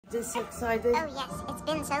Just so excited. Oh yes, it's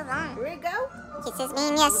been so long. Here we go. Kisses me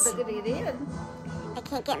and yes. Look at it in. I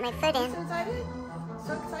can't get my foot in. So excited.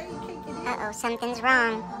 So excited you can't get in. Uh-oh, something's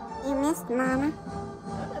wrong. You missed, Mama.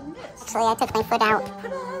 What a miss. Actually, I took my foot out.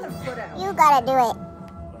 Put another foot out. You gotta do it.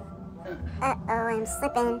 Uh-oh, I'm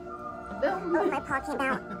slipping. Don't Oh, move. my paw came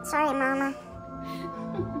out. Sorry, Mama.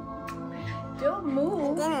 Don't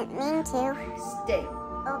move. I didn't mean to. Stay.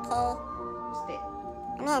 Okay. Stay.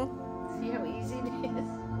 I'm in. See how easy it is?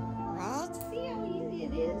 What? See how easy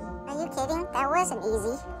it is? Are you kidding? That wasn't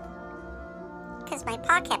easy. Because my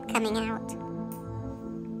paw kept coming out.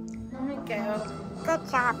 There we go. Good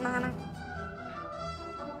job, Mama.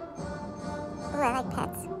 Ooh, I like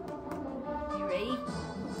pets. You ready?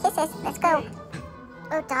 Kisses, let's go.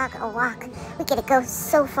 Oh, dog, a walk. We gotta go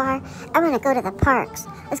so far. I wanna go to the parks.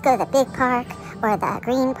 Let's go to the big park, or the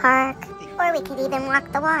green park, or we could even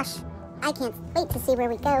walk the wash. I can't wait to see where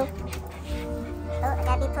we go. Oh, I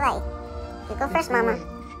gotta be polite. You go first, Mama.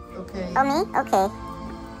 Okay. Oh, me? Okay.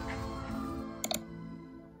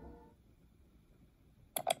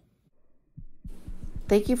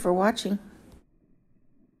 Thank you for watching.